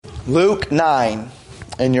Luke 9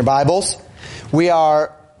 in your Bibles. We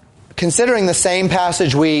are considering the same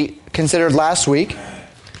passage we considered last week,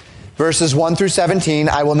 verses 1 through 17.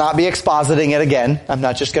 I will not be expositing it again. I'm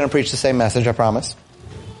not just going to preach the same message, I promise.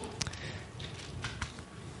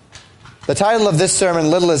 The title of this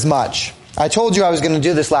sermon, Little is Much. I told you I was going to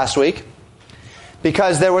do this last week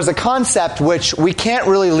because there was a concept which we can't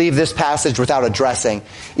really leave this passage without addressing,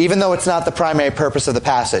 even though it's not the primary purpose of the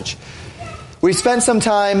passage. We spent some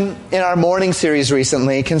time in our morning series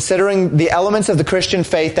recently considering the elements of the Christian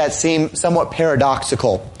faith that seem somewhat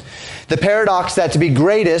paradoxical. The paradox that to be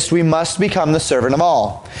greatest, we must become the servant of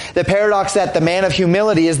all. The paradox that the man of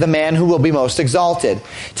humility is the man who will be most exalted.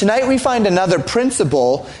 Tonight we find another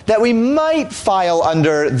principle that we might file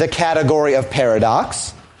under the category of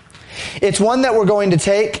paradox. It's one that we're going to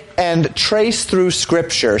take and trace through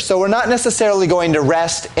Scripture. So we're not necessarily going to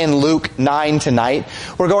rest in Luke 9 tonight.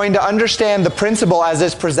 We're going to understand the principle as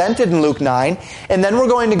is presented in Luke 9, and then we're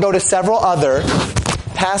going to go to several other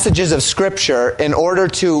passages of Scripture in order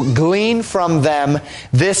to glean from them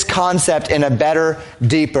this concept in a better,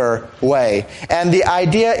 deeper way. And the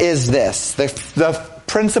idea is this, the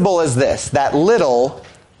principle is this, that little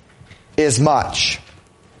is much.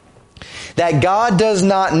 That God does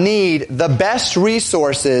not need the best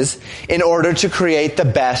resources in order to create the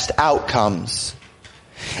best outcomes.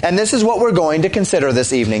 And this is what we're going to consider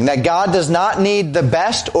this evening. That God does not need the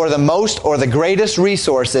best or the most or the greatest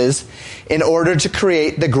resources in order to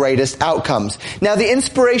create the greatest outcomes. Now the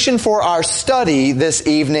inspiration for our study this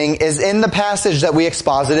evening is in the passage that we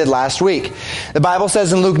exposited last week. The Bible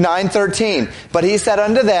says in Luke 9:13, "But he said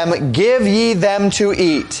unto them, Give ye them to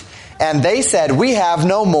eat. And they said, We have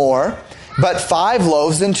no more but 5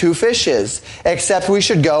 loaves and 2 fishes, except we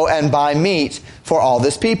should go and buy meat for all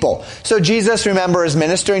this people." So Jesus, remember, is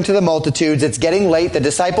ministering to the multitudes. It's getting late. The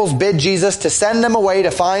disciples bid Jesus to send them away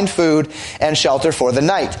to find food and shelter for the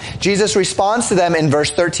night. Jesus responds to them in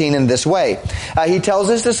verse 13 in this way. He tells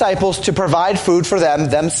his disciples to provide food for them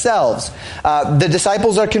themselves. The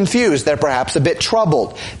disciples are confused. They're perhaps a bit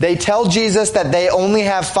troubled. They tell Jesus that they only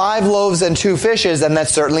have 5 loaves and 2 fishes, and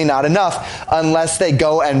that's certainly not enough unless they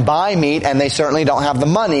go and buy meat, and they certainly don't have the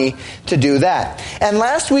money to do that. And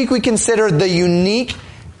last week we considered the unique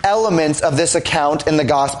elements of this account in the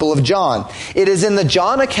Gospel of John. It is in the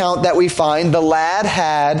John account that we find the lad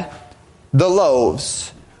had the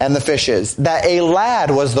loaves and the fishes. That a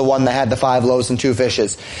lad was the one that had the 5 loaves and 2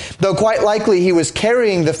 fishes. Though quite likely he was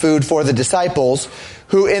carrying the food for the disciples,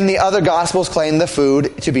 who in the other Gospels claim the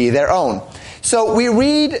food to be their own. So we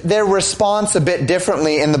read their response a bit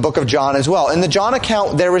differently in the book of John as well. In the John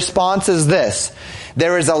account, their response is this.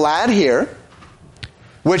 There is a lad here,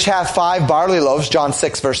 which hath 5 barley loaves, John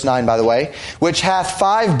 6 verse 9 by the way, which hath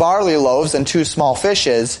 5 barley loaves and 2 small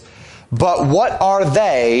fishes, but what are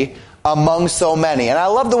they among so many? And I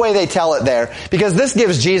love the way they tell it there, because this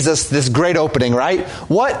gives Jesus this great opening, right?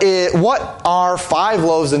 What are 5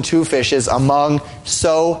 loaves and 2 fishes among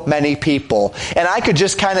so many people? And I could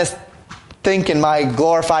just kind of think in my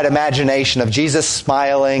glorified imagination of Jesus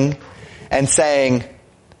smiling and saying,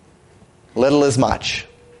 little is much.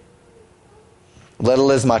 Little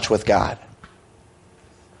is much with God.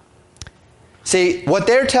 See, what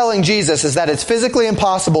they're telling Jesus is that it's physically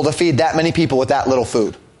impossible to feed that many people with that little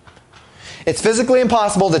food. It's physically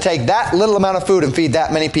impossible to take that little amount of food and feed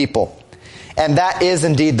that many people. And that is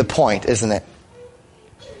indeed the point, isn't it?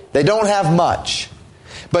 They don't have much.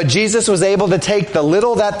 But Jesus was able to take the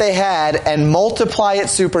little that they had and multiply it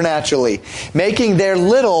supernaturally, making their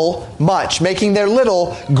little much, making their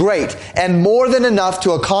little great, and more than enough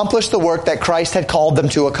to accomplish the work that Christ had called them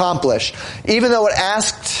to accomplish, even though it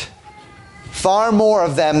asked far more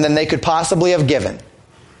of them than they could possibly have given.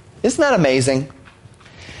 Isn't that amazing?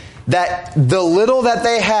 That the little that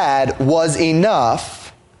they had was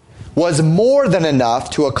enough, was more than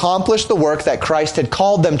enough to accomplish the work that Christ had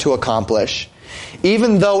called them to accomplish,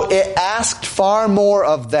 even though it asked far more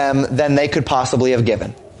of them than they could possibly have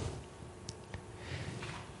given.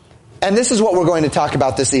 And this is what we're going to talk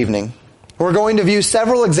about this evening. We're going to view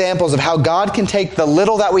several examples of how God can take the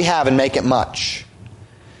little that we have and make it much.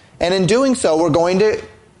 And in doing so, we're going to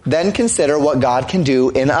then consider what God can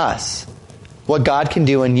do in us. What God can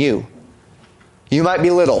do in you. You might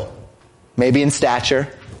be little. Maybe in stature.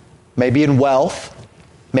 Maybe in wealth.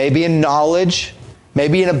 Maybe in knowledge.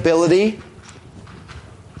 Maybe in ability.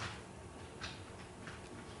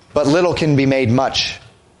 But little can be made much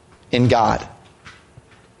in God.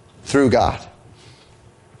 Through God.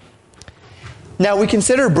 Now, we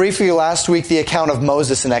considered briefly last week the account of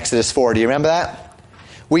Moses in Exodus 4. Do you remember that?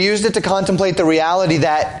 We used it to contemplate the reality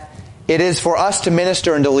that it is for us to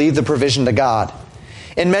minister and to leave the provision to God.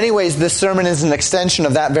 In many ways, this sermon is an extension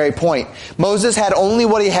of that very point. Moses had only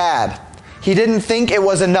what he had. He didn't think it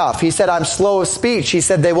was enough. He said, I'm slow of speech. He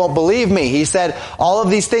said, they won't believe me. He said, all of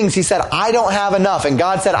these things. He said, I don't have enough. And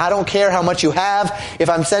God said, I don't care how much you have. If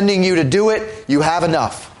I'm sending you to do it, you have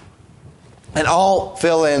enough. And I'll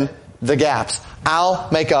fill in the gaps. I'll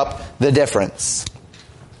make up the difference.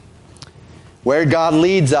 Where God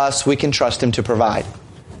leads us, we can trust Him to provide.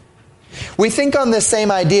 We think on this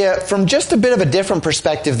same idea from just a bit of a different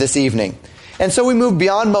perspective this evening. And so we move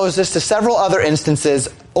beyond Moses to several other instances,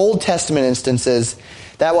 Old Testament instances,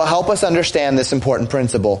 that will help us understand this important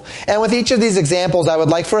principle. And with each of these examples, I would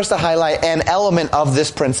like for us to highlight an element of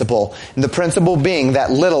this principle. And the principle being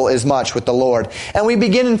that little is much with the Lord. And we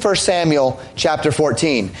begin in 1 Samuel chapter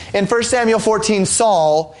 14. In 1 Samuel 14,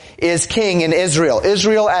 Saul is king in Israel.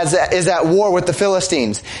 Israel is at war with the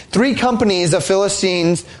Philistines. 3 companies of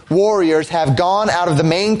Philistines warriors have gone out of the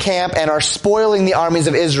main camp and are spoiling the armies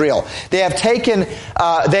of Israel. They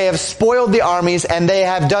have spoiled the armies, and they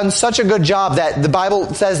have done such a good job that the Bible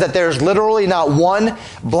says that there's literally not one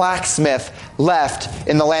blacksmith left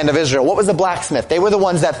in the land of Israel. What was a blacksmith? They were the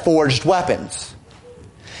ones that forged weapons.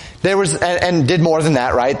 There was, and did more than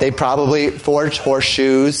that, right? They probably forged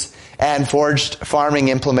horseshoes and forged farming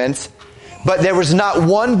implements. But there was not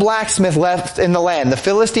one blacksmith left in the land. The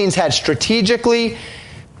Philistines had strategically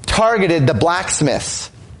targeted the blacksmiths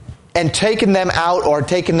and taken them out or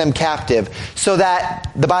taken them captive, so that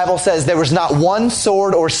the Bible says there was not one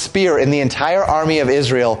sword or spear in the entire army of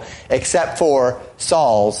Israel except for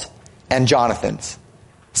Saul's and Jonathan's.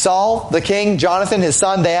 Saul, the king, Jonathan, his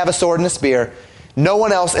son, they have a sword and a spear. No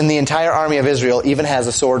one else in the entire army of Israel even has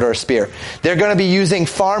a sword or a spear. They're going to be using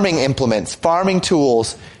farming implements, farming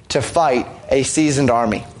tools to fight a seasoned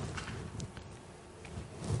army.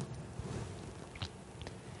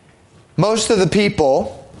 Most of the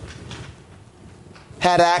people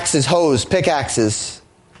had axes, hoes, pickaxes.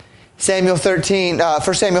 1 Samuel 13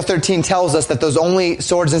 tells us that those only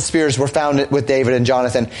swords and spears were found with David and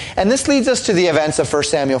Jonathan. And this leads us to the events of 1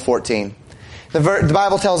 Samuel 14. The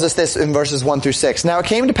Bible tells us this in verses 1 through 6. Now it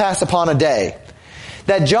came to pass upon a day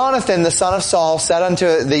that Jonathan, the son of Saul, said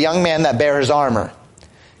unto the young man that bare his armor,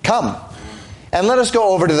 Come, and let us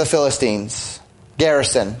go over to the Philistines'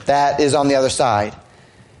 garrison that is on the other side.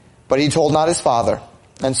 But he told not his father.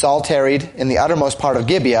 And Saul tarried in the uttermost part of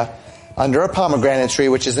Gibeah, under a pomegranate tree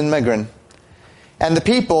which is in Migron. And the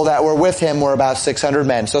people that were with him were about 600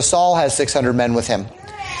 men. So Saul has 600 men with him.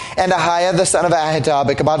 And Ahiah, the son of Ahitub,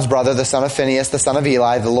 Ichabod's brother, the son of Phinehas, the son of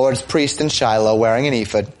Eli, the Lord's priest in Shiloh, wearing an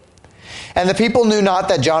ephod. And the people knew not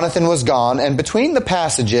that Jonathan was gone, and between the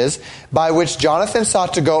passages by which Jonathan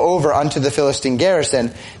sought to go over unto the Philistine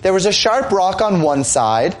garrison, there was a sharp rock on one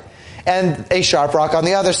side, and a sharp rock on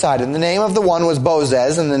the other side. And the name of the one was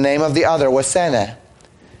Bozez, and the name of the other was Seneh.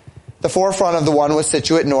 The forefront of the one was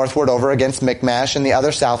situate northward over against Michmash, and the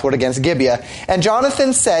other southward against Gibeah. And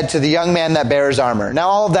Jonathan said to the young man that bare his armor. Now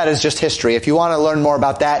all of that is just history. If you want to learn more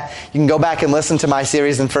about that, you can go back and listen to my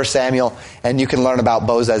series in 1 Samuel, and you can learn about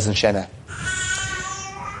Bozez and Seneh.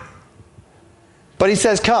 But he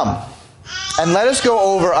says, Come, and let us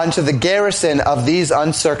go over unto the garrison of these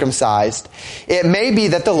uncircumcised. It may be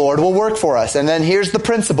that the Lord will work for us. And then here's the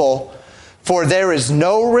principle. For there is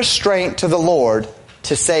no restraint to the Lord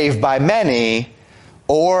to save by many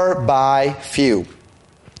or by few.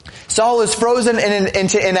 Saul is frozen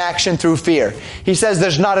into inaction through fear. He says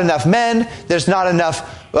there's not enough men, there's not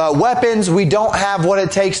enough weapons, we don't have what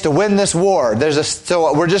it takes to win this war.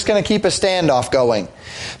 So we're just going to keep a standoff going.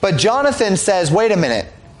 But Jonathan says, wait a minute.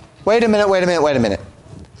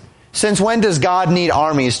 Since when does God need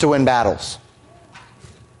armies to win battles?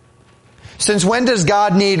 Since when does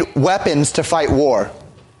God need weapons to fight war?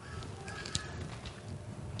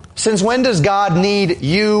 Since when does God need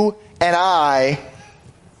you and I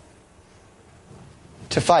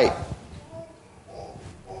to fight?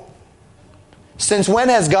 Since when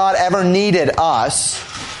has God ever needed us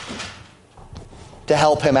to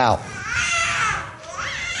help him out?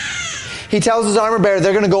 He tells his armor bearer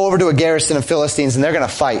they're going to go over to a garrison of Philistines and they're going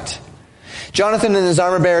to fight. Jonathan and his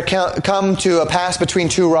armor bearer come to a pass between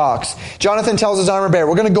 2 rocks. Jonathan tells his armor bearer,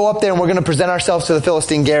 we're going to go up there and we're going to present ourselves to the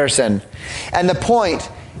Philistine garrison. And the point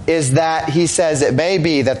is that he says it may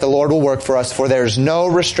be that the Lord will work for us, for there is no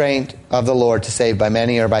restraint of the Lord to save by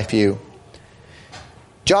many or by few.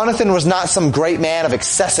 Jonathan was not some great man of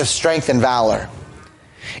excessive strength and valor.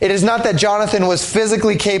 It is not that Jonathan was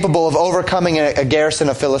physically capable of overcoming a garrison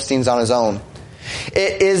of Philistines on his own.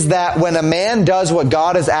 It is that when a man does what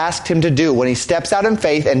God has asked him to do, when he steps out in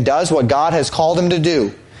faith and does what God has called him to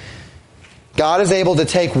do, God is able to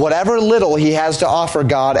take whatever little he has to offer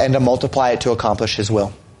God and to multiply it to accomplish his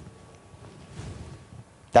will.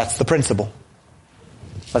 That's the principle.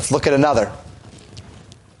 Let's look at another.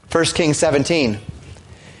 1 Kings 17.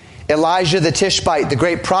 Elijah the Tishbite, the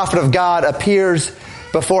great prophet of God, appears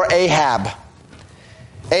before Ahab.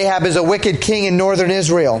 Ahab is a wicked king in northern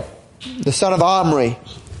Israel, the son of Omri.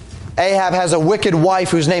 Ahab has a wicked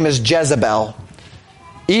wife whose name is Jezebel,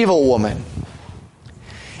 evil woman.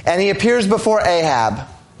 And he appears before Ahab.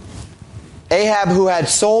 Ahab, who had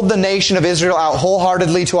sold the nation of Israel out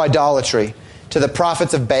wholeheartedly to idolatry, to the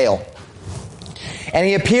prophets of Baal. And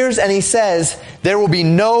he appears and he says, there will be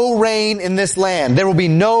no rain in this land. There will be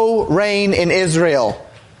no rain in Israel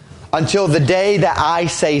until the day that I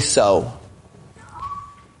say so.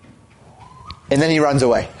 And then he runs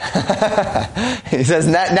away. He says,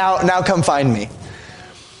 now come find me.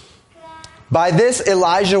 By this,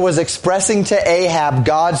 Elijah was expressing to Ahab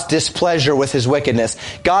God's displeasure with his wickedness.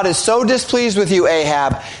 God is so displeased with you,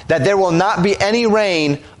 Ahab, that there will not be any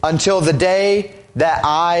rain until the day that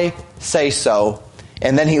I say so.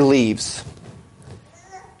 And then he leaves.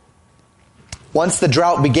 Once the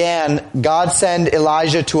drought began, God sent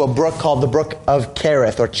Elijah to a brook called the brook of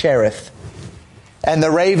Cherith, or Cherith. And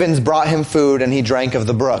the ravens brought him food, and he drank of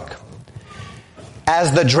the brook.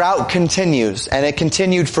 As the drought continues, and it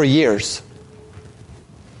continued for years,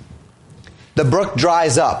 the brook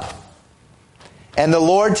dries up. And the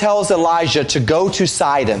Lord tells Elijah to go to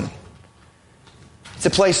Sidon. It's a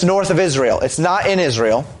place north of Israel. It's not in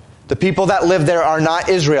Israel. The people that live there are not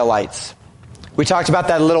Israelites. We talked about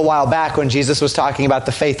that a little while back when Jesus was talking about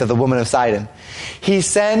the faith of the woman of Sidon. He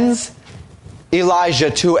sends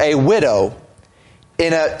Elijah to a widow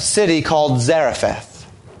in a city called Zarephath.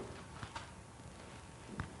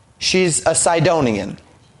 She's a Sidonian.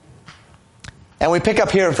 And we pick up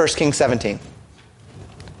here in 1 Kings 17.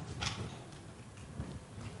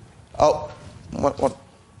 Oh, what?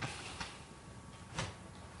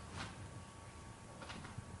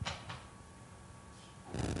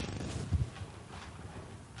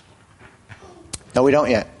 No, we don't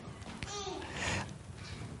yet.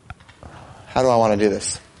 How do I want to do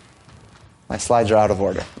this? My slides are out of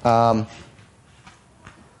order.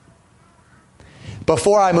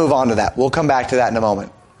 Before I move on to that, we'll come back to that in a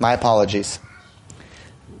moment. My apologies.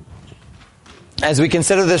 As we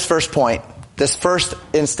consider this first point, this first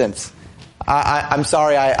instance, I'm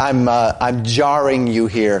sorry I'm jarring you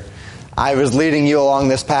here. I was leading you along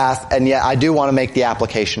this path, and yet I do want to make the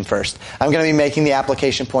application first. I'm going to be making the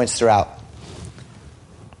application points throughout.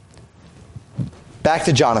 Back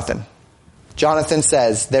to Jonathan. Jonathan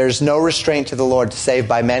says, there's no restraint to the Lord to save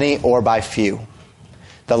by many or by few.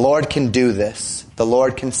 The Lord can do this. The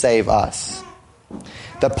Lord can save us.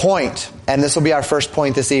 The point, and this will be our first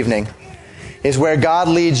point this evening, is where God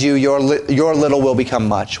leads you, your little will become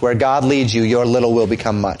much. Where God leads you, your little will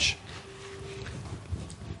become much.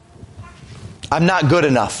 I'm not good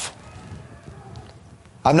enough.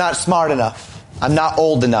 I'm not smart enough. I'm not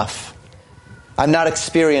old enough. I'm not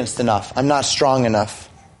experienced enough. I'm not strong enough.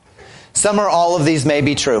 Some or all of these may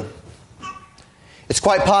be true. It's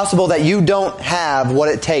quite possible that you don't have what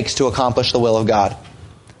it takes to accomplish the will of God.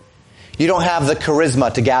 You don't have the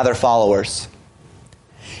charisma to gather followers.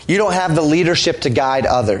 You don't have the leadership to guide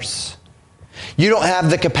others. You don't have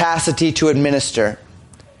the capacity to administer.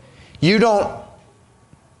 You don't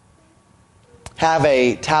have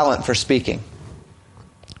a talent for speaking.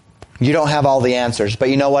 You don't have all the answers, but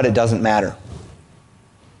you know what? It doesn't matter.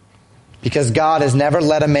 Because God has never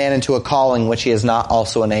led a man into a calling which he has not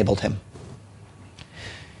also enabled him.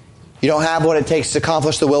 You don't have what it takes to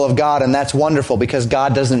accomplish the will of God, and that's wonderful because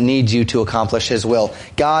God doesn't need you to accomplish his will.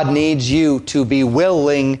 God needs you to be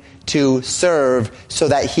willing to serve so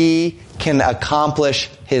that he can accomplish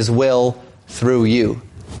his will through you.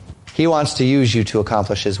 He wants to use you to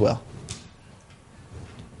accomplish his will.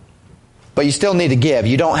 But you still need to give.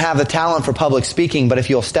 You don't have the talent for public speaking, but if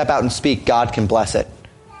you'll step out and speak, God can bless it.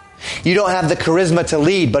 You don't have the charisma to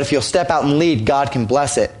lead, but if you'll step out and lead, God can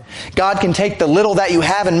bless it. God can take the little that you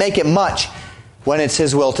have and make it much when it's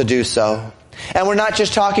his will to do so. And we're not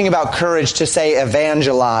just talking about courage to say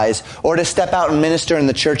evangelize or to step out and minister in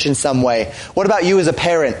the church in some way. What about you as a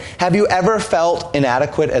parent? Have you ever felt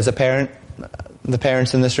inadequate as a parent? The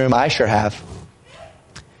parents in this room, I sure have.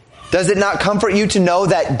 Does it not comfort you to know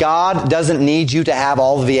that God doesn't need you to have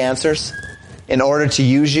all of the answers in order to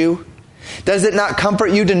use you? Does it not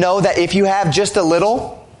comfort you to know that if you have just a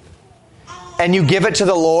little and you give it to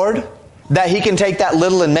the Lord, that he can take that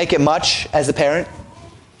little and make it much as a parent?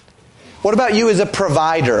 What about you as a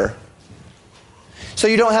provider? So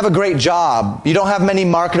you don't have a great job. You don't have many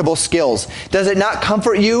marketable skills. Does it not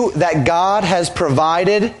comfort you that God has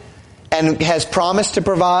provided and has promised to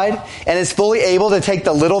provide and is fully able to take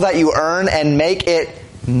the little that you earn and make it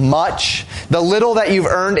much? The little that you've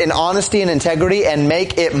earned in honesty and integrity and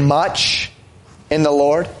make it much in the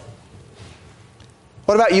Lord?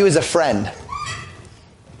 What about you as a friend?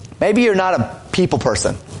 Maybe you're not a people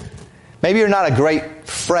person. Maybe you're not a great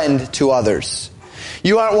friend to others.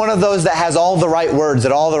 You aren't one of those that has all the right words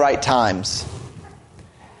at all the right times.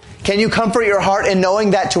 Can you comfort your heart in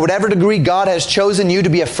knowing that to whatever degree God has chosen you to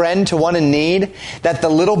be a friend to one in need, that the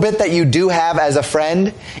little bit that you do have as a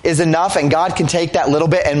friend is enough and God can take that little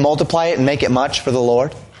bit and multiply it and make it much for the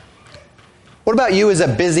Lord? What about you as a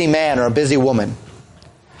busy man or a busy woman?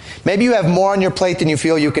 Maybe you have more on your plate than you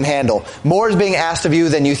feel you can handle. More is being asked of you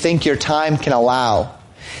than you think your time can allow.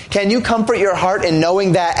 Can you comfort your heart in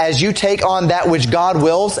knowing that as you take on that which God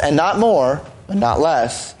wills, and not more, and not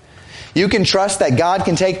less, you can trust that God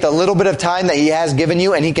can take the little bit of time that He has given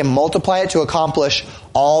you and He can multiply it to accomplish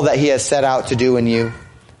all that He has set out to do in you?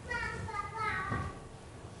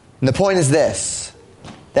 And the point is this,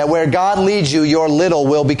 that where God leads you, your little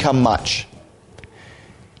will become much.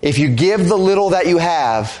 If you give the little that you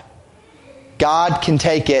have, God can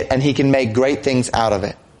take it and He can make great things out of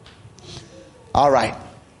it. All right.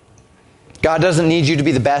 God doesn't need you to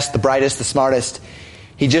be the best, the brightest, the smartest.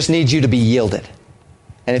 He just needs you to be yielded.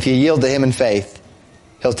 And if you yield to Him in faith,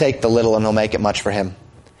 He'll take the little and He'll make it much for Him.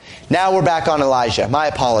 Now we're back on Elijah. My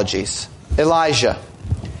apologies. Elijah.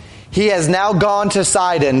 He has now gone to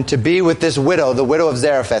Sidon to be with this widow, the widow of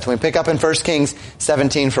Zarephath. We pick up in 1 Kings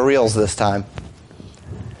 17 for reals this time.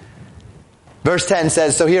 Verse 10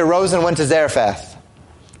 says, So he arose and went to Zarephath.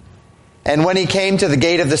 And when he came to the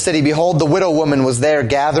gate of the city, behold, the widow woman was there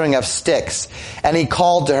gathering of sticks. And he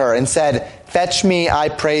called to her and said, Fetch me, I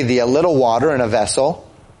pray thee, a little water in a vessel,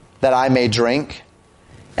 that I may drink.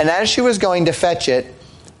 And as she was going to fetch it,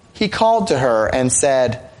 he called to her and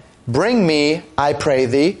said, Bring me, I pray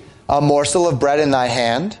thee, a morsel of bread in thy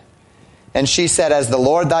hand. And she said, As the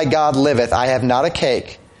Lord thy God liveth, I have not a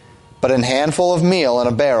cake, but an handful of meal in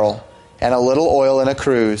a barrel, and a little oil in a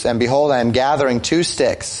cruse. And behold, I am gathering 2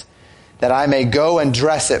 sticks, that I may go and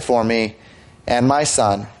dress it for me and my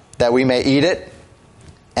son, that we may eat it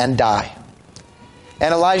and die.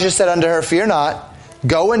 And Elijah said unto her, Fear not,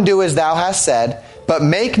 go and do as thou hast said, but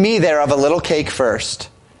make me thereof a little cake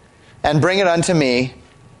first, and bring it unto me,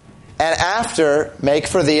 and after make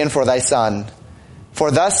for thee and for thy son.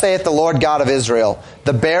 For thus saith the Lord God of Israel,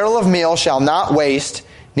 The barrel of meal shall not waste,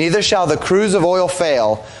 neither shall the cruse of oil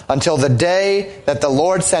fail, until the day that the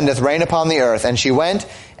Lord sendeth rain upon the earth. And she went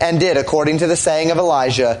and did according to the saying of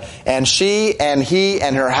Elijah, and she and he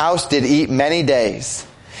and her house did eat many days.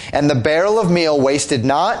 And the barrel of meal wasted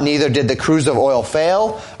not, neither did the cruse of oil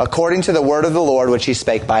fail, according to the word of the Lord which he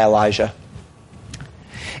spake by Elijah.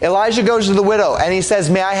 Elijah goes to the widow and he says,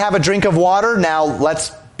 May I have a drink of water? Now, let's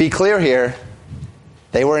be clear here.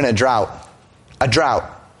 They were in a drought. A drought.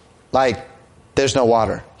 Like, there's no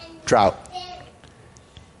water. Drought.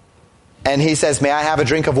 And he says, May I have a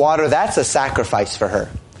drink of water? That's a sacrifice for her.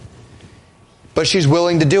 But she's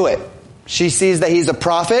willing to do it. She sees that he's a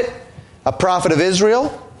prophet of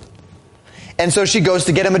Israel. And so she goes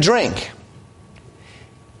to get him a drink.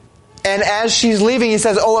 And as she's leaving, he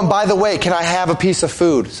says, Oh, and by the way, can I have a piece of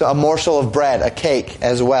food? So a morsel of bread, a cake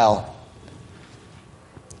as well.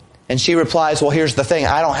 And she replies, Well, here's the thing.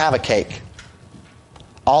 I don't have a cake.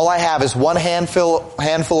 All I have is 1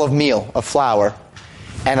 handful of meal, of flour,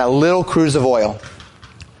 and a little cruse of oil.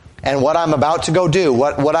 And what I'm about to go do,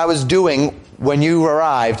 what I was doing when you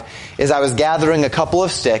arrived, is I was gathering a couple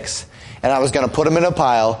of sticks, and I was going to put them in a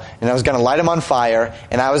pile, and I was going to light them on fire,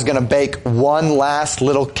 and I was going to bake one last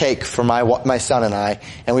little cake for my son and I,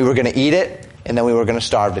 and we were going to eat it, and then we were going to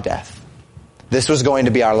starve to death. This was going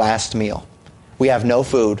to be our last meal. We have no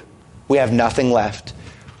food. We have nothing left.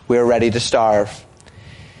 We are ready to starve.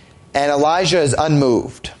 And Elijah is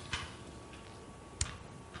unmoved.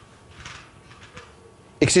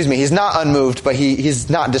 Excuse me, he's not unmoved, but he's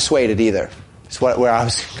not dissuaded either. That's where I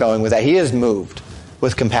was going with that. He is moved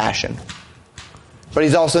with compassion. But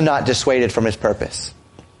he's also not dissuaded from his purpose.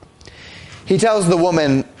 He tells the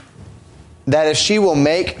woman that if she will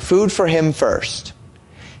make food for him first,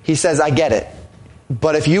 he says, I get it.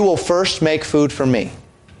 But if you will first make food for me,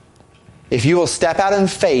 if you will step out in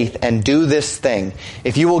faith and do this thing,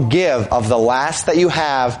 if you will give of the last that you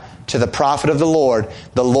have to the prophet of the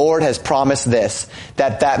Lord has promised this,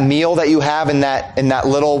 that meal that you have in that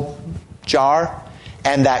little jar,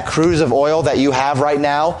 and that cruse of oil that you have right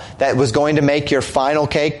now that was going to make your final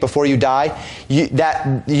cake before you die,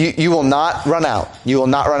 you will not run out. You will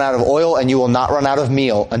not run out of oil, and you will not run out of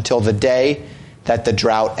meal until the day that the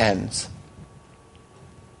drought ends.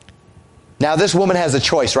 Now, this woman has a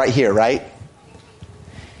choice right here, right?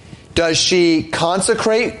 Does she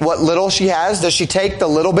consecrate what little she has? Does she take the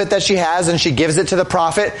little bit that she has and she gives it to the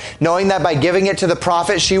prophet, knowing that by giving it to the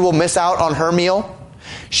prophet, she will miss out on her meal?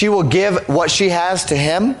 She will give what she has to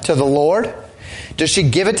him, to the Lord? Does she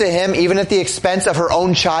give it to him even at the expense of her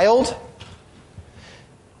own child?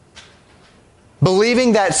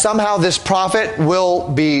 Believing that somehow this prophet will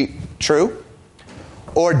be true?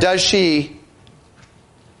 Or does she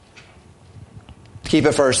keep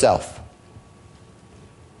it for herself?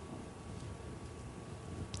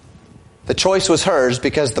 The choice was hers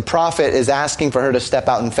because the prophet is asking for her to step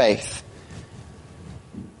out in faith.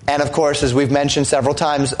 And of course, as we've mentioned several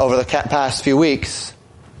times over the past few weeks,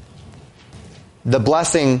 the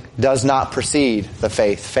blessing does not precede the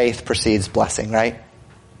faith. Faith precedes blessing, right?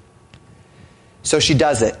 So she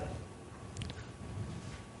does it.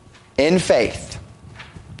 In faith,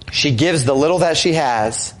 she gives the little that she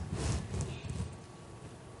has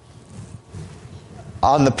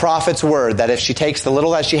on the prophet's word that if she takes the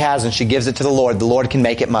little that she has and she gives it to the Lord can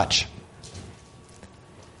make it much.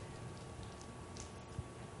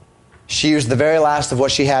 She used the very last of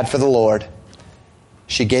what she had for the Lord.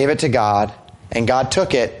 She gave it to God, and God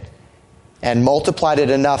took it and multiplied it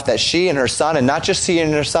enough that she and her son, and not just she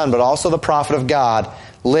and her son, but also the prophet of God,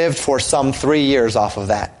 lived for some 3 years off of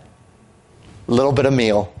that. Little bit of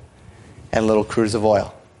meal and little cruse of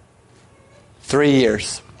oil. 3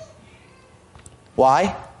 years.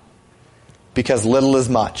 Why? Because little is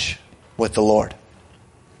much with the Lord.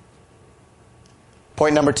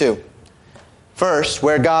 Point number 2. First,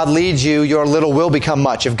 where God leads you, your little will become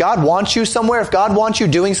much. If God wants you somewhere, if God wants you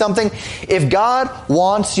doing something, if God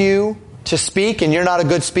wants you to speak and you're not a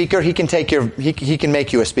good speaker, He can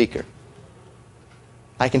make you a speaker.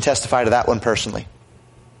 I can testify to that one personally.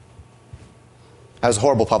 I was a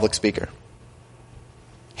horrible public speaker.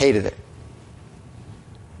 Hated it.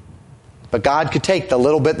 But God could take the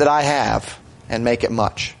little bit that I have and make it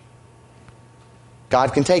much.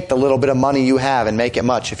 God can take the little bit of money you have and make it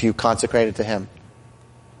much if you consecrate it to Him.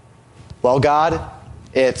 Well, God,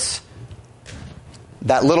 it's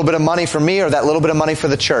that little bit of money for me or that little bit of money for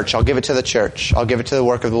the church. I'll give it to the church. I'll give it to the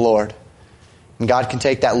work of the Lord. And God can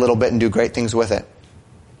take that little bit and do great things with it.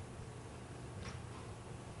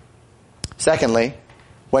 Secondly,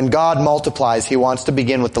 when God multiplies, He wants to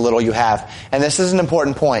begin with the little you have. And this is an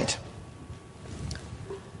important point.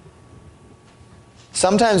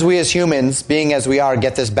 Sometimes we as humans, being as we are,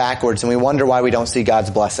 get this backwards and we wonder why we don't see God's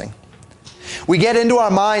blessing. We get into our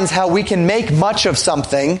minds how we can make much of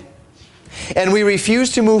something and we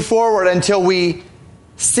refuse to move forward until we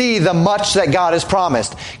see the much that God has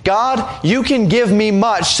promised. God, you can give me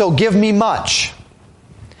much, so give me much.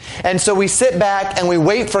 And so we sit back and we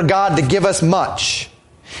wait for God to give us much.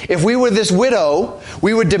 If we were this widow,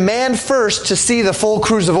 we would demand first to see the full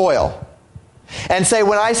cruse of oil. And say,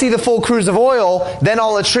 when I see the full cruse of oil, then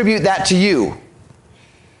I'll attribute that to you.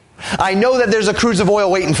 I know that there's a cruse of oil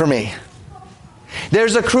waiting for me.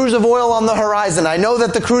 There's a cruse of oil on the horizon. I know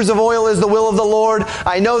that the cruse of oil is the will of the Lord.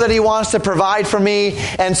 I know that He wants to provide for me.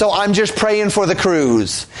 And so I'm just praying for the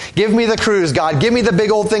cruse. Give me the cruse, God. Give me the big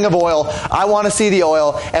old thing of oil. I want to see the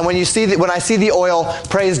oil. And when I see the oil,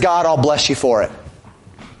 praise God, I'll bless you for it.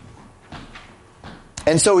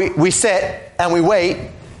 And so we sit and we wait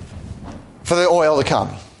for the oil to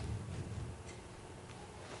come.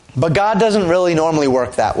 But God doesn't really normally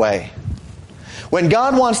work that way. When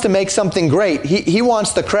God wants to make something great, He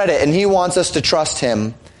wants the credit and He wants us to trust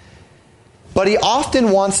Him. But He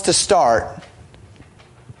often wants to start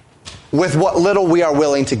with what little we are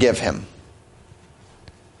willing to give Him.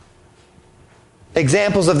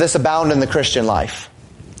 Examples of this abound in the Christian life.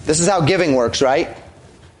 This is how giving works, right?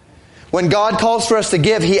 When God calls for us to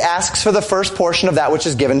give, He asks for the first portion of that which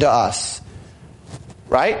is given to us.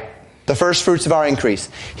 Right? The first fruits of our increase.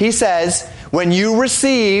 He says, when you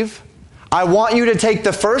receive, I want you to take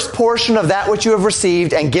the first portion of that which you have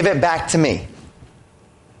received and give it back to me.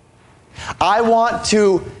 I want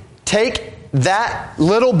to take that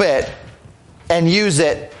little bit and use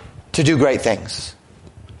it to do great things.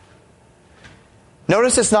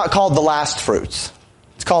 Notice it's not called the last fruits.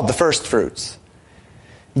 It's called the first fruits.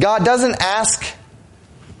 God doesn't ask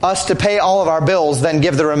us to pay all of our bills, then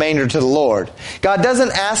give the remainder to the Lord. God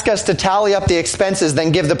doesn't ask us to tally up the expenses,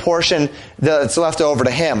 then give the portion that's left over to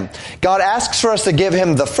Him. God asks for us to give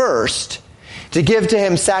Him the first, to give to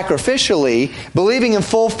him sacrificially, believing in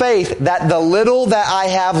full faith that the little that I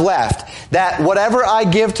have left, that whatever I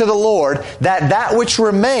give to the Lord, that which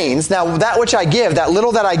remains, now that which I give, that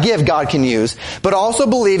little that I give, God can use, but also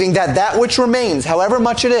believing that which remains, however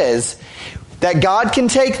much it is, that God can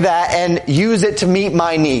take that and use it to meet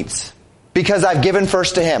my needs, because I've given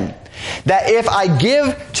first to him. That if I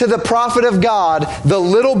give to the prophet of God the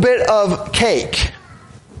little bit of cake,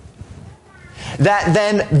 that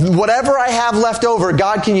then whatever I have left over,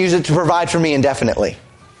 God can use it to provide for me indefinitely.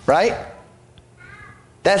 Right?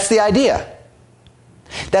 That's the idea.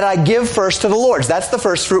 That I give first to the Lord. That's the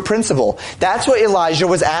first fruit principle. That's what Elijah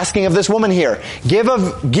was asking of this woman here. Give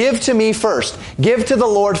to me first. Give to the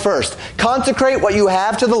Lord first. Consecrate what you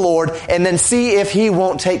have to the Lord, and then see if he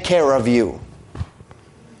won't take care of you.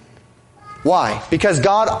 Why? Because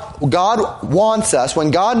God wants us, when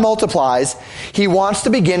God multiplies, he wants to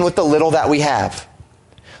begin with the little that we have.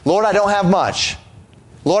 Lord, I don't have much.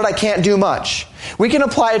 Lord, I can't do much. We can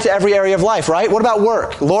apply it to every area of life, right? What about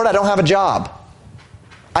work? Lord, I don't have a job.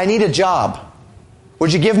 I need a job.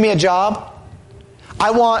 Would you give me a job?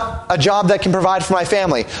 I want a job that can provide for my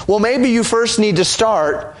family. Well, maybe you first need to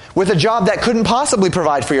start with a job that couldn't possibly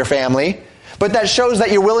provide for your family, but that shows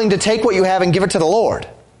that you're willing to take what you have and give it to the Lord.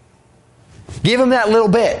 Give him that little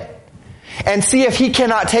bit. And see if he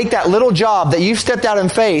cannot take that little job that you've stepped out in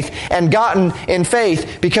faith and gotten in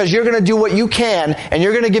faith, because you're going to do what you can, and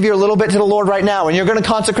you're going to give your little bit to the Lord right now, and you're going to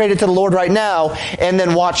consecrate it to the Lord right now, and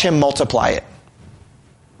then watch him multiply it.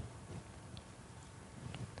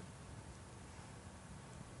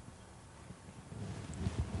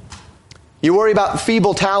 You worry about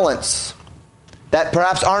feeble talents that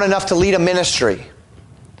perhaps aren't enough to lead a ministry.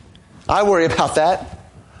 I worry about that.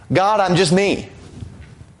 God, I'm just me.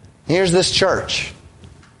 Here's this church.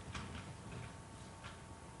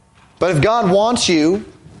 But if God wants you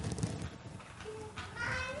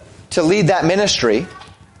to lead that ministry,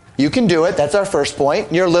 you can do it. That's our first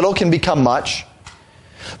point. Your little can become much.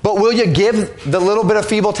 But will you give the little bit of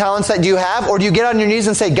feeble talents that you have? Or do you get on your knees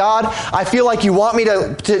and say, God, I feel like you want me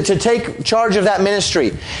to take charge of that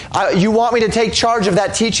ministry. You want me to take charge of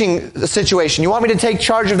that teaching situation. You want me to take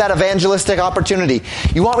charge of that evangelistic opportunity.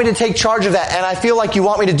 You want me to take charge of that. And I feel like you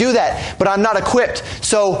want me to do that, but I'm not equipped.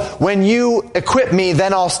 So when you equip me,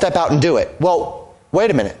 then I'll step out and do it. Well,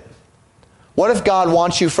 wait a minute. What if God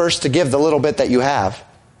wants you first to give the little bit that you have?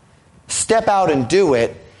 Step out and do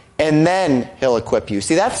it, and then he'll equip you.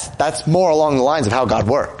 See, that's more along the lines of how God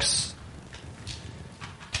works.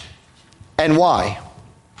 And why?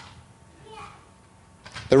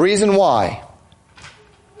 The reason why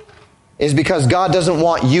is because God doesn't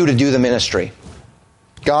want you to do the ministry.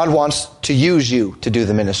 God wants to use you to do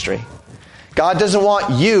the ministry. God doesn't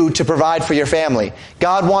want you to provide for your family.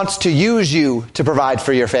 God wants to use you to provide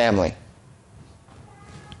for your family.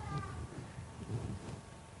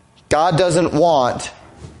 God doesn't want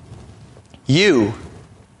you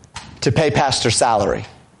to pay pastor's salary.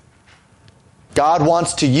 God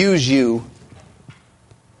wants to use you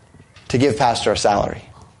to give pastor a salary.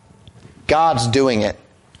 God's doing it.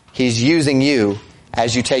 He's using you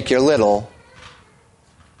as you take your little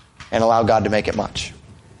and allow God to make it much.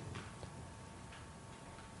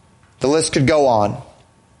 The list could go on.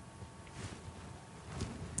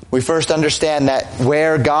 We first understand that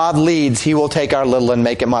where God leads, he will take our little and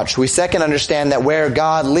make it much. We second understand that where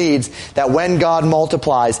God leads, that when God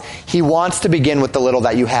multiplies, he wants to begin with the little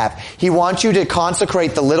that you have. He wants you to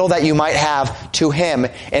consecrate the little that you might have to him,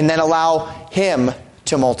 and then allow him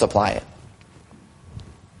to multiply it.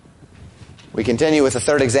 We continue with the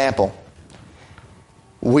third example.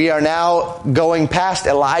 We are now going past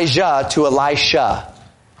Elijah to Elisha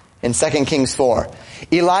in 2 Kings 4.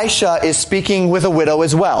 Elisha is speaking with a widow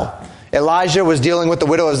as well. Elijah was dealing with the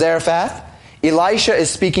widow of Zarephath. Elisha is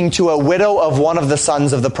speaking to a widow of one of the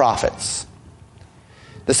sons of the prophets.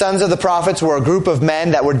 The sons of the prophets were a group of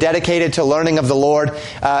men that were dedicated to learning of the Lord.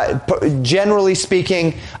 Generally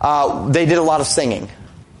speaking, they did a lot of singing.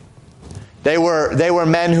 They were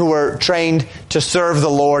men who were trained to serve the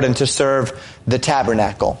Lord and to serve the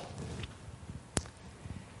tabernacle.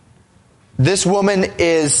 This woman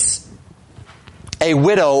is a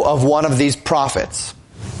widow of one of these prophets.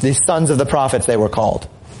 These sons of the prophets, they were called.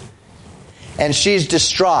 And she's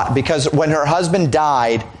distraught because when her husband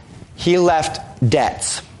died, he left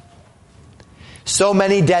debts. So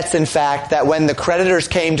many debts, in fact, that when the creditors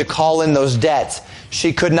came to call in those debts,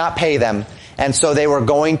 she could not pay them. And so they were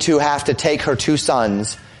going to have to take her two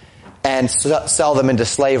sons and sell them into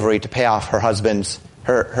slavery to pay off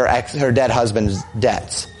her dead husband's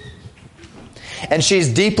debts. And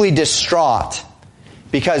she's deeply distraught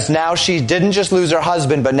Because now she didn't just lose her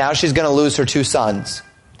husband, but now she's going to lose her 2 sons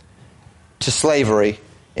to slavery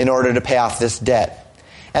in order to pay off this debt.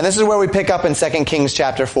 And this is where we pick up in 2 Kings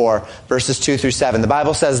chapter 4, verses 2 through 7. The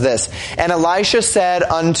Bible says this, "And Elisha said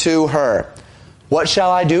unto her, What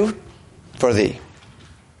shall I do for thee?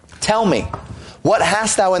 Tell me, what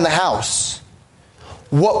hast thou in the house?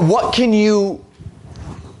 What can you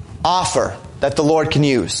offer that the Lord can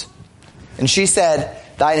use?" And she said,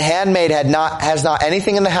 "Thine handmaid has not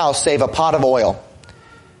anything in the house save a pot of oil."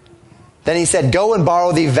 Then he said, "Go and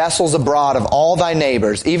borrow thee vessels abroad of all thy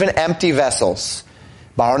neighbors, even empty vessels.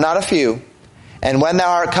 Borrow not a few. And when thou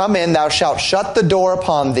art come in, thou shalt shut the door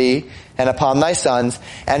upon thee and upon thy sons,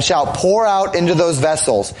 and shalt pour out into those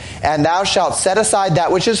vessels, and thou shalt set aside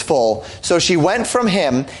that which is full." So she went from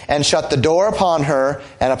him and shut the door upon her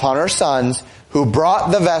and upon her sons, who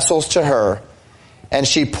brought the vessels to her. And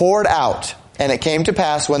she poured out. And it came to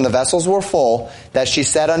pass, when the vessels were full, that she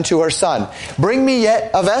said unto her son, "Bring me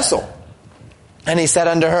yet a vessel." And he said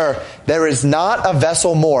unto her, "There is not a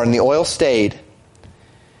vessel more," and the oil stayed.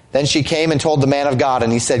 Then she came and told the man of God,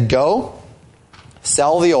 and he said, "Go,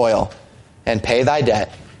 sell the oil, and pay thy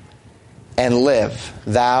debt, and live,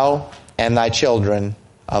 thou and thy children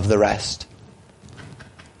of the rest."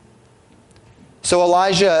 So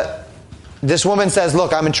Elijah, this woman says,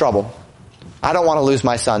 "Look, I'm in trouble. I don't want to lose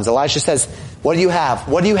my sons." Elisha says, "What do you have?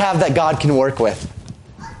 What do you have that God can work with?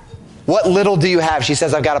 What little do you have?" She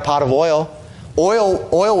says, "I've got a pot of oil."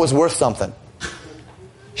 Oil was worth something.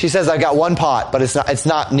 She says, "I've got 1 pot, but it's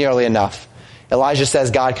not nearly enough." Elijah says,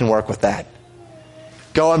 "God can work with that.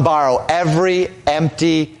 Go and borrow every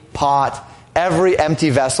empty pot, every empty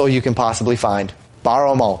vessel you can possibly find.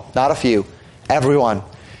 Borrow them all, not a few, everyone.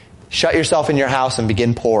 Shut yourself in your house and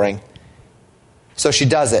begin pouring." So she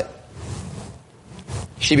does it.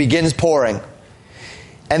 She begins pouring.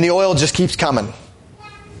 And the oil just keeps coming.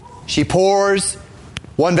 She pours,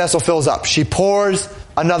 1 vessel fills up. She pours,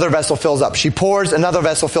 another vessel fills up. She pours, another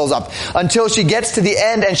vessel fills up. Until she gets to the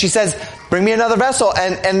end and she says, "Bring me another vessel."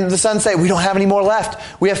 And the sons say, "We don't have any more left.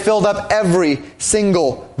 We have filled up every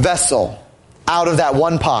single vessel out of that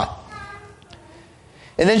 1 pot."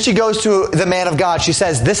 And then she goes to the man of God. She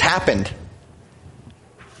says, "This happened."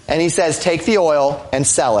 And he says, "Take the oil and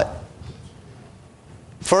sell it.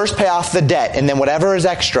 First pay off the debt, and then whatever is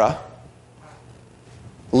extra,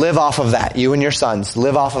 live off of that. You and your sons,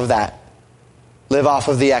 live off of that. Live off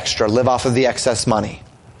of the extra. Live off of the excess money."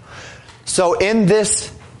 So in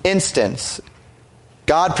this instance,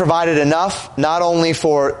 God provided enough not only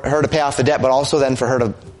for her to pay off the debt, but also then for her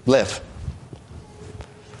to live.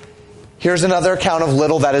 Here's another account of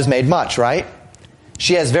little that is made much, right?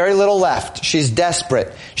 She has very little left. She's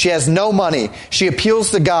desperate. She has no money. She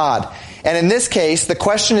appeals to God. And in this case, the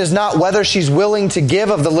question is not whether she's willing to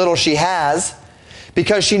give of the little she has,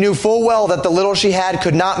 because she knew full well that the little she had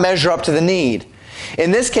could not measure up to the need.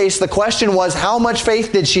 In this case, the question was, how much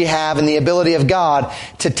faith did she have in the ability of God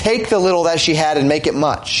to take the little that she had and make it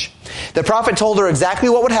much? The prophet told her exactly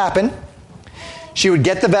what would happen. She would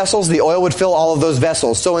get the vessels, the oil would fill all of those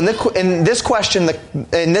vessels. So in this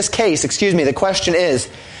case, the question is,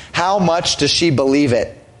 how much does she believe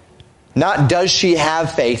it? Not does she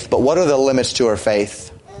have faith, but what are the limits to her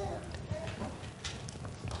faith?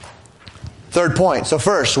 Third point. So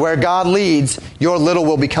first, where God leads, your little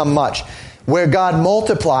will become much. Where God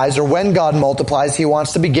multiplies, or when God multiplies, He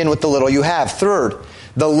wants to begin with the little you have. Third,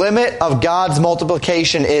 the limit of God's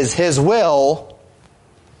multiplication is His will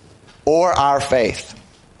or our faith.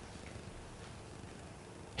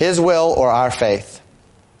 His will or our faith.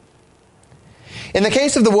 In the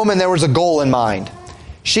case of the woman, there was a goal in mind.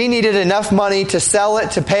 She needed enough money to sell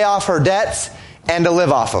it, to pay off her debts, and to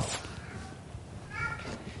live off of.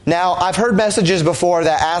 Now, I've heard messages before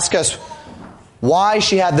that ask us why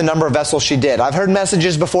she had the number of vessels she did. I've heard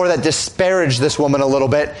messages before that disparage this woman a little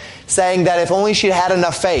bit, saying that if only she'd had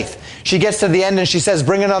enough faith. She gets to the end and she says,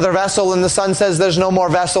 "Bring another vessel," and the son says there's no more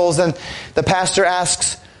vessels, and the pastor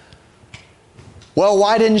asks, "Well,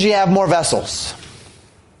 why didn't she have more vessels?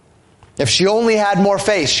 If she only had more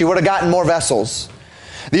faith, she would have gotten more vessels."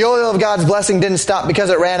 The oil of God's blessing didn't stop because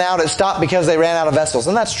it ran out. It stopped because they ran out of vessels.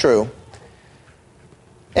 And that's true.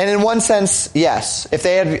 And in one sense, yes. If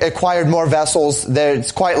they had acquired more vessels,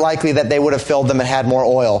 it's quite likely that they would have filled them and had more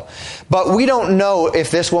oil. But we don't know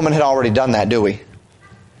if this woman had already done that, do we?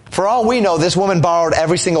 For all we know, this woman borrowed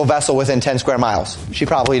every single vessel within 10 square miles. She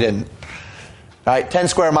probably didn't. Right? 10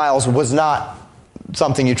 square miles was not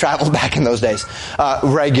something you traveled back in those days,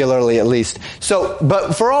 regularly at least. So,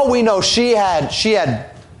 but for all we know, she had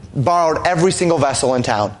borrowed every single vessel in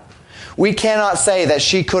town. We cannot say that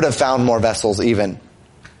she could have found more vessels even.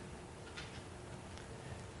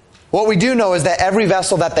 What we do know is that every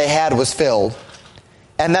vessel that they had was filled,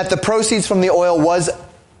 and that the proceeds from the oil was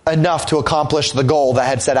enough to accomplish the goal that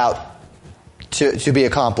had set out to be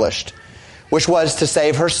accomplished, which was to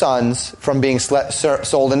save her sons from being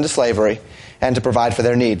sold into slavery and to provide for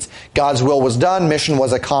their needs. God's will was done, mission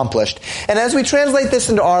was accomplished. And as we translate this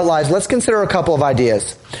into our lives, let's consider a couple of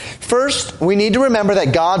ideas. First, we need to remember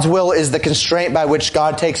that God's will is the constraint by which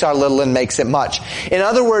God takes our little and makes it much. In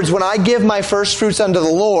other words, when I give my first fruits unto the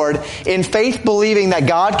Lord, in faith believing that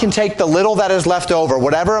God can take the little that is left over,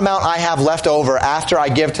 whatever amount I have left over after I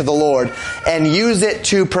give to the Lord, and use it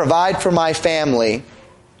to provide for my family,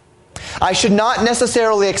 I should not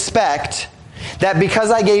necessarily expect that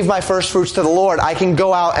because I gave my first fruits to the Lord, I can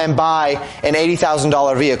go out and buy an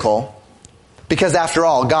 $80,000 vehicle. Because after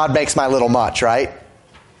all, God makes my little much, right?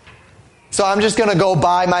 So I'm just going to go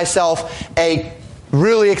buy myself a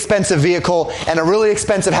really expensive vehicle and a really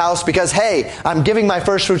expensive house because, hey, I'm giving my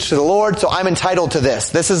first fruits to the Lord, so I'm entitled to this.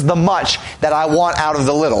 This is the much that I want out of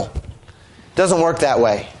the little. It doesn't work that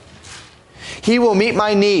way. He will meet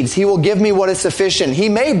my needs. He will give me what is sufficient. He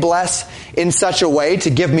may bless in such a way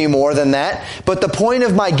to give me more than that. But the point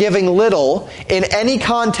of my giving little in any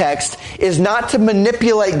context is not to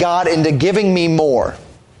manipulate God into giving me more.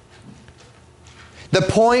 The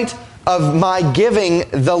point of my giving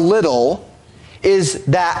the little is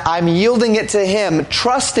that I'm yielding it to Him,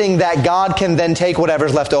 trusting that God can then take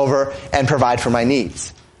whatever's left over and provide for my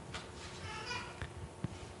needs.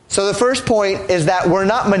 So the first point is that we're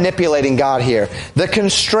not manipulating God here. The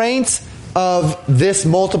constraints of this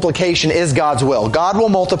multiplication is God's will. God will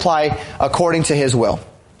multiply according to His will.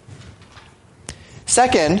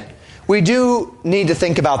 Second, we do need to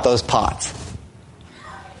think about those pots.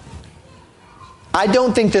 I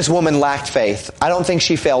don't think this woman lacked faith. I don't think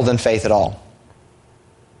she failed in faith at all.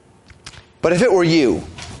 But if it were you,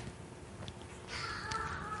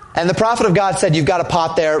 and the prophet of God said, you've got a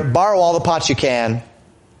pot there, borrow all the pots you can.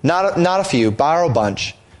 Not a few, borrow a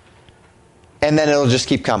bunch. And then it'll just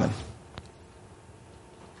keep coming.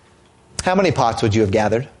 How many pots would you have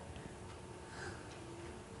gathered?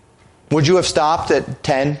 Would you have stopped at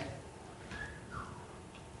 10?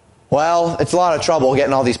 Well, it's a lot of trouble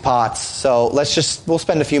getting all these pots. So we'll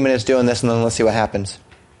spend a few minutes doing this and then let's see what happens.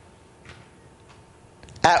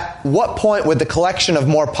 At what point would the collection of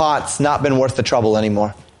more pots not been worth the trouble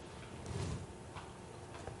anymore?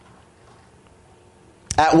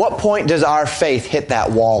 At what point does our faith hit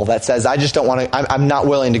that wall that says, I just don't want to, I'm not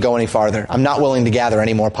willing to go any farther. I'm not willing to gather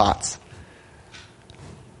any more pots.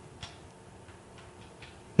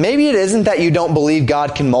 Maybe it isn't that you don't believe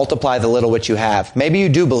God can multiply the little which you have. Maybe you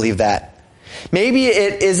do believe that. Maybe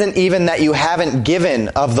it isn't even that you haven't given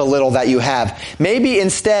of the little that you have. Maybe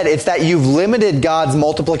instead it's that you've limited God's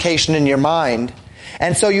multiplication in your mind.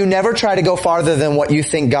 And so you never try to go farther than what you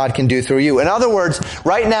think God can do through you. In other words,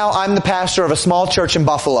 right now I'm the pastor of a small church in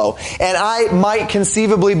Buffalo. And I might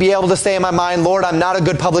conceivably be able to say in my mind, Lord, I'm not a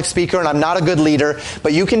good public speaker and I'm not a good leader,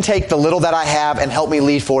 but you can take the little that I have and help me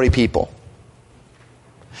lead 40 people.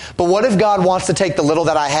 But what if God wants to take the little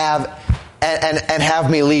that I have and have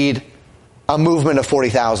me lead a movement of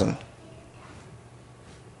 40,000?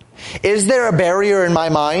 Is there a barrier in my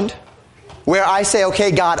mind where I say,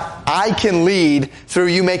 okay, God, I can lead through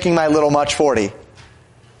you making my little much 40.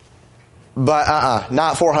 But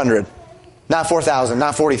not 400, not 4,000,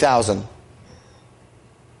 not 40,000.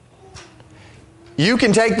 You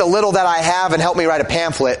can take the little that I have and help me write a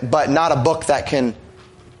pamphlet, but not a book that can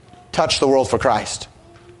touch the world for Christ.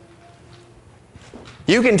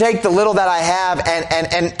 You can take the little that I have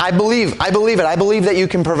and I believe it. I believe that you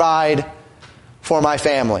can provide for my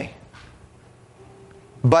family,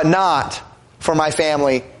 but not for my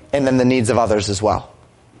family and then the needs of others as well.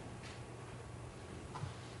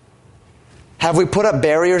 Have we put up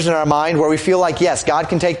barriers in our mind where we feel like, yes, God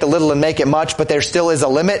can take the little and make it much, but there still is a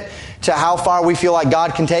limit to how far we feel like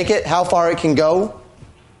God can take it, how far it can go?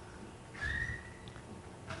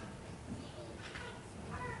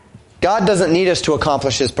 God doesn't need us to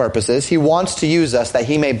accomplish His purposes. He wants to use us that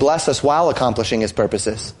He may bless us while accomplishing His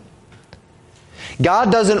purposes.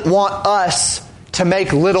 God doesn't want us to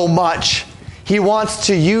make little much. He wants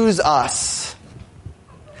to use us.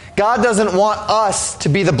 God doesn't want us to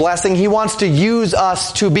be the blessing. He wants to use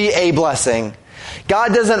us to be a blessing.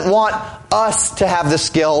 God doesn't want us to have the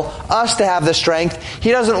skill, us to have the strength.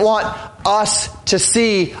 He doesn't want us to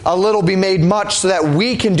see a little be made much so that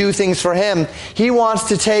we can do things for Him. He wants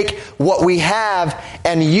to take what we have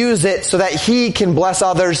and use it so that He can bless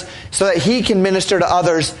others, so that He can minister to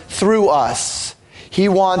others through us. He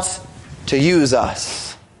wants to use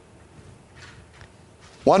us.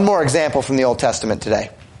 One more example from the Old Testament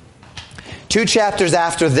today. 2 chapters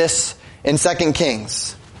after this in 2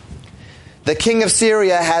 Kings. The king of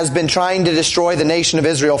Syria has been trying to destroy the nation of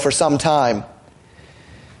Israel for some time.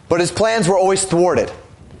 But his plans were always thwarted.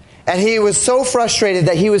 And he was so frustrated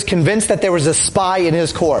that he was convinced that there was a spy in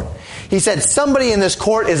his court. He said, somebody in this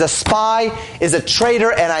court is a spy, is a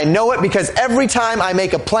traitor, and I know it because every time I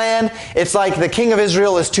make a plan, it's like the king of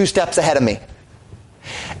Israel is 2 steps ahead of me.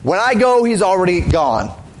 When I go, he's already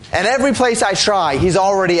gone. And every place I try, he's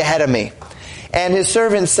already ahead of me. And his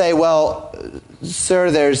servants say, well, sir,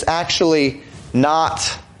 there's actually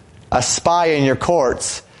not a spy in your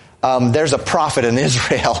courts. There's a prophet in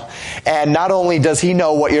Israel. And not only does he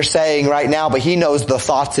know what you're saying right now, but he knows the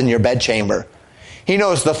thoughts in your bedchamber. He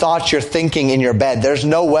knows the thoughts you're thinking in your bed. There's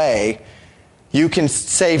no way you can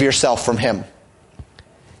save yourself from him.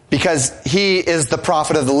 Because he is the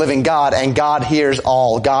prophet of the living God, and God hears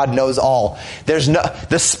all. God knows all.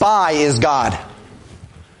 The spy is God.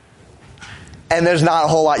 And there's not a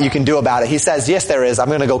whole lot you can do about it. He says, yes, there is. I'm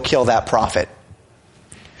going to go kill that prophet.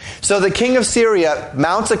 So the king of Syria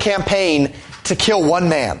mounts a campaign to kill one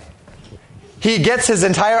man. He gets his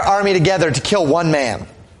entire army together to kill one man.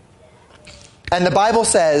 And the Bible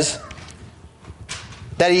says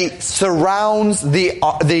that he surrounds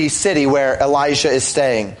the city where Elisha is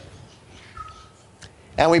staying.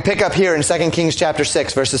 And we pick up here in 2 Kings chapter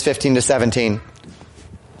 6, verses 15 to 17.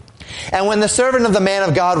 And when the servant of the man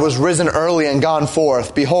of God was risen early and gone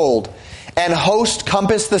forth, behold, an host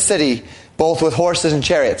compassed the city, both with horses and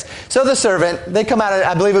chariots. So the servant, they come out,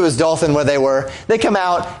 I believe it was Dothan where they were. They come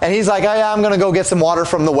out, and he's like, oh yeah, I'm going to go get some water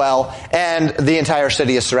from the well. And the entire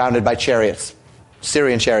city is surrounded by chariots.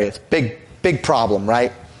 Syrian chariots. Big problem,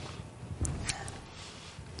 right?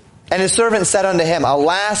 And his servant said unto him,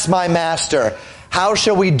 alas, my master, how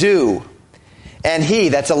shall we do? And he,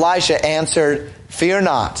 that's Elisha, answered, fear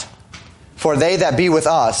not, for they that be with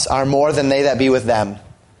us are more than they that be with them.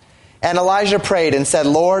 And Elijah prayed and said,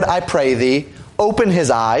 Lord, I pray thee, open his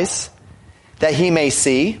eyes, that he may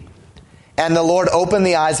see. And the Lord opened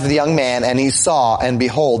the eyes of the young man, and he saw, and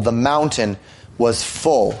behold, the mountain was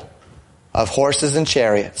full of horses and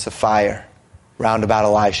chariots of fire round about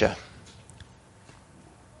Elisha.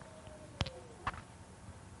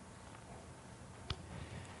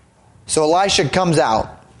 So Elisha's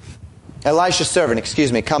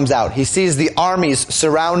servant, comes out. He sees the armies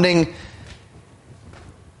surrounding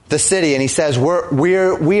the city, and he says,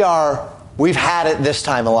 we've had it this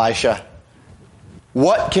time, Elisha.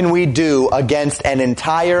 What can we do against an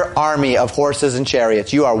entire army of horses and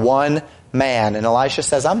chariots? You are one man. And Elisha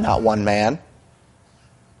says, I'm not one man.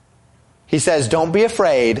 He says, don't be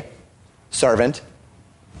afraid, servant.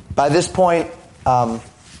 By this point,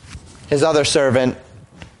 his other servant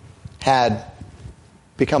had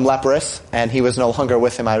become leprous, and he was no longer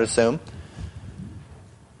with him, I would assume.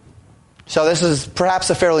 So this is perhaps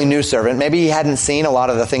a fairly new servant. Maybe he hadn't seen a lot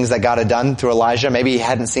of the things that God had done through Elijah. Maybe he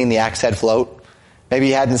hadn't seen the axe head float. Maybe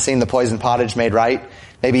he hadn't seen the poison pottage made right.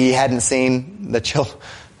 Maybe he hadn't seen the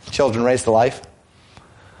children raised to life.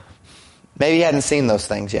 Maybe he hadn't seen those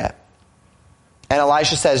things yet. And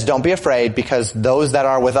Elisha says, don't be afraid, because those that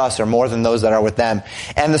are with us are more than those that are with them.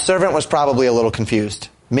 And the servant was probably a little confused.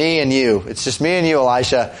 Me and you. It's just me and you,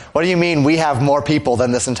 Elisha. What do you mean we have more people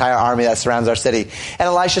than this entire army that surrounds our city? And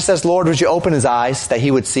Elisha says, Lord, would you open his eyes that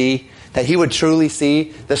he would see, that he would truly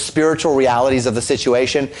see the spiritual realities of the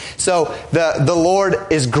situation? So the Lord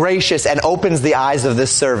is gracious and opens the eyes of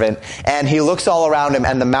this servant, and he looks all around him,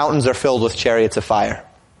 and the mountains are filled with chariots of fire.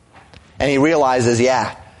 And he realizes,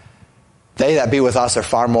 they that be with us are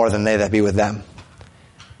far more than they that be with them.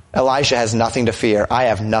 Elisha has nothing to fear. I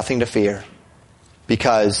have nothing to fear,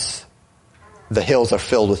 because the hills are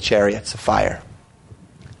filled with chariots of fire.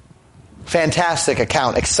 Fantastic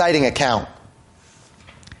account, exciting account.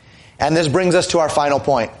 And this brings us to our final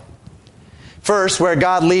point. First, where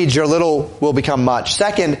God leads, your little will become much.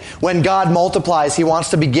 Second, when God multiplies, he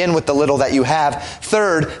wants to begin with the little that you have.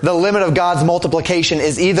 Third, the limit of God's multiplication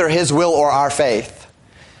is either his will or our faith.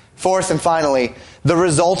 Fourth and finally, the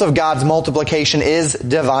result of God's multiplication is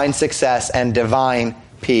divine success and divine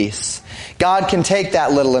peace. God can take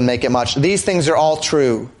that little and make it much. These things are all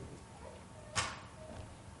true.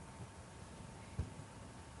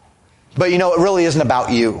 But it really isn't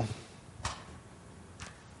about you.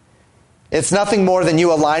 It's nothing more than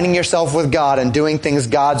you aligning yourself with God and doing things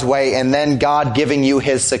God's way, and then God giving you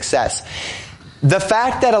his success. The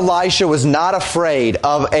fact that Elisha was not afraid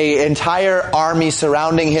of an entire army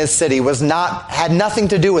surrounding his city had nothing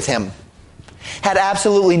to do with him. had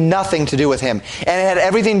absolutely nothing to do with him. And it had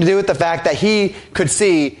everything to do with the fact that he could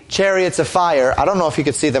see chariots of fire. I don't know if he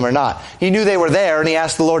could see them or not. He knew they were there, and he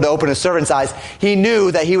asked the Lord to open his servant's eyes. He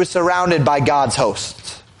knew that he was surrounded by God's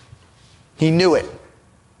hosts. He knew it.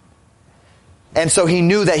 And so he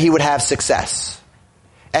knew that he would have success.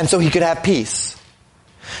 And so he could have peace.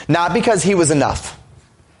 Not because he was enough.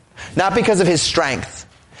 Not because of his strength.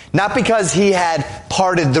 Not because he had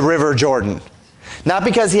parted the river Jordan. Not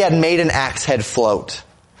because he had made an axe head float.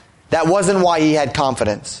 That wasn't why he had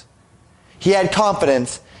confidence. He had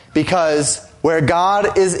confidence because where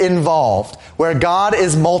God is involved, where God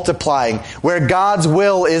is multiplying, where God's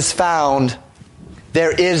will is found,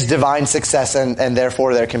 there is divine success and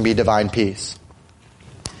therefore there can be divine peace.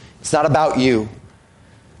 It's not about you.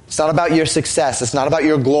 It's not about your success. It's not about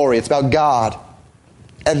your glory. It's about God.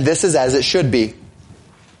 And this is as it should be.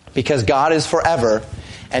 Because God is forever,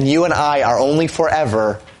 and you and I are only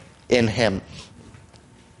forever in Him.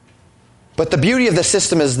 But the beauty of the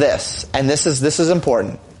system is this, and this is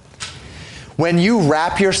important. When you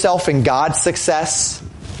wrap yourself in God's success,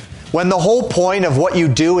 when the whole point of what you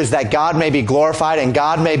do is that God may be glorified and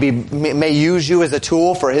God may use you as a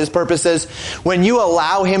tool for His purposes, when you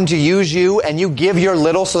allow Him to use you and you give your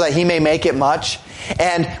little so that He may make it much,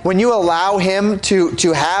 and when you allow Him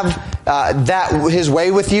to have His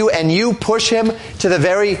way with you and you push Him to the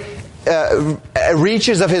very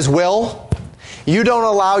reaches of His will, you don't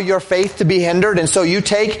allow your faith to be hindered, and so you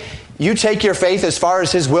take your faith as far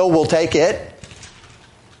as His will take it,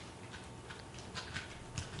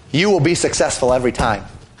 you will be successful every time.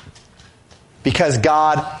 Because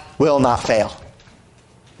God will not fail.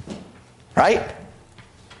 Right?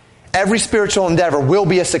 Every spiritual endeavor will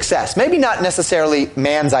be a success. Maybe not necessarily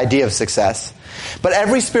man's idea of success, but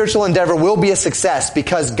every spiritual endeavor will be a success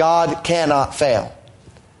because God cannot fail.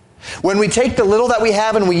 When we take the little that we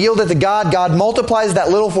have and we yield it to God, God multiplies that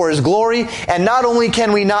little for His glory, and not only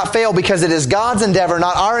can we not fail because it is God's endeavor,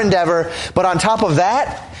 not our endeavor, but on top of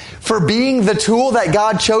that, for being the tool that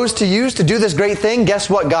God chose to use to do this great thing, guess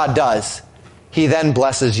what God does? He then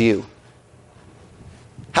blesses you.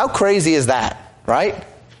 How crazy is that, right?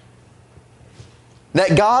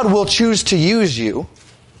 That God will choose to use you.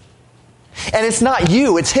 And it's not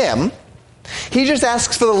you, it's Him. He just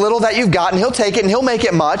asks for the little that you've got, and He'll take it and He'll make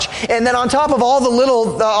it much. And then on top of all the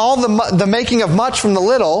little, the making of much from the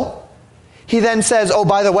little, He then says, oh,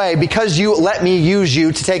 by the way, because you let me use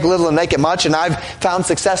you to take little and make it much, and I've found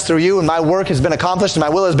success through you, and my work has been accomplished, and my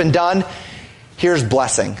will has been done, here's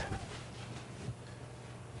blessing.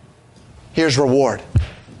 Here's reward.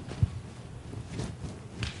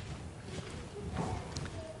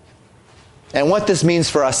 And what this means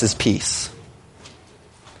for us is peace.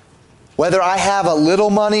 Whether I have a little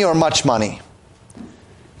money or much money,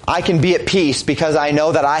 I can be at peace because I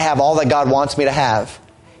know that I have all that God wants me to have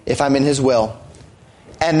if I'm in His will.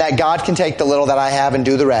 And that God can take the little that I have and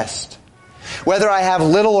do the rest. Whether I have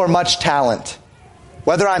little or much talent,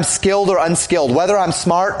 whether I'm skilled or unskilled, whether I'm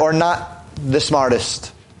smart or not the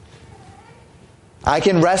smartest, I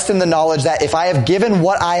can rest in the knowledge that if I have given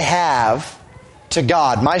what I have to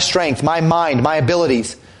God, my strength, my mind, my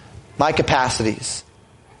abilities, my capacities,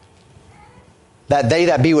 that they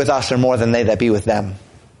that be with us are more than they that be with them.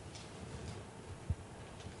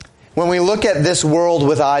 When we look at this world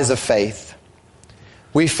with eyes of faith,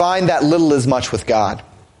 we find that little is much with God.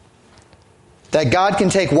 That God can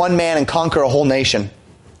take one man and conquer a whole nation.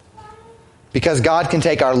 Because God can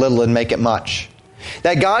take our little and make it much.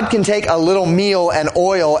 That God can take a little meal and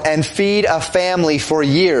oil and feed a family for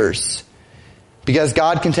years. Because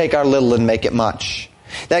God can take our little and make it much.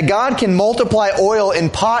 That God can multiply oil in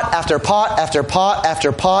pot after pot after pot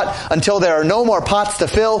after pot until there are no more pots to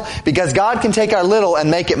fill, because God can take our little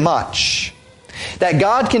and make it much. That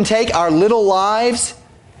God can take our little lives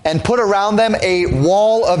and put around them a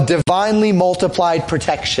wall of divinely multiplied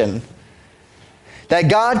protection. That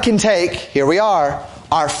God can take, here we are,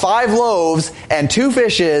 our 5 loaves and 2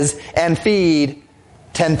 fishes and feed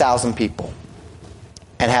 10,000 people.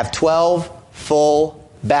 And have 12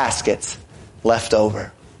 full baskets left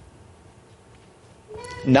over.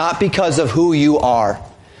 Not because of who you are.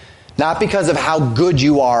 Not because of how good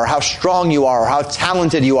you are, how strong you are, how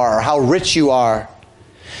talented you are, how rich you are.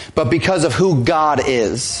 But because of who God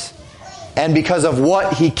is. And because of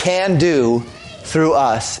what He can do through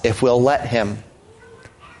us if we'll let Him.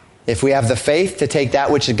 If we have the faith to take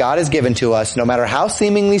that which God has given to us, no matter how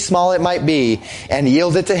seemingly small it might be, and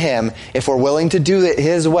yield it to Him, if we're willing to do it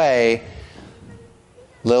His way,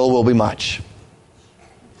 little will be much.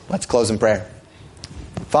 Let's close in prayer.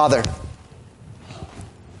 Father,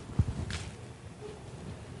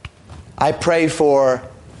 I pray for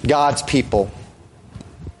God's people.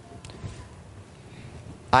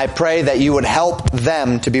 I pray that you would help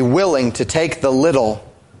them to be willing to take the little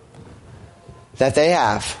that they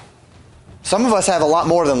have. Some of us have a lot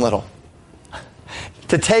more than little.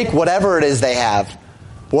 To take whatever it is they have,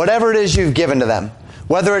 whatever it is you've given to them,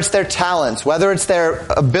 whether it's their talents, whether it's their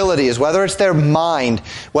abilities, whether it's their mind,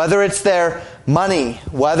 whether it's their money,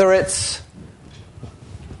 whether it's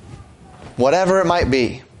whatever it might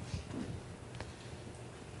be,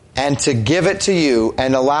 and to give it to you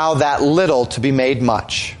and allow that little to be made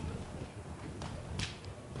much,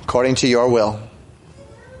 according to your will.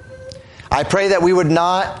 I pray that we would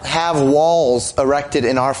not have walls erected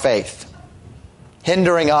in our faith,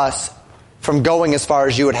 hindering us from going as far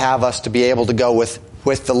as you would have us to be able to go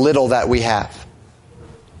with the little that we have.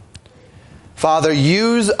 Father,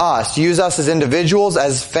 use us as individuals,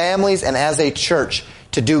 as families, and as a church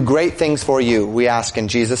to do great things for you. We ask in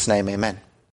Jesus' name, amen.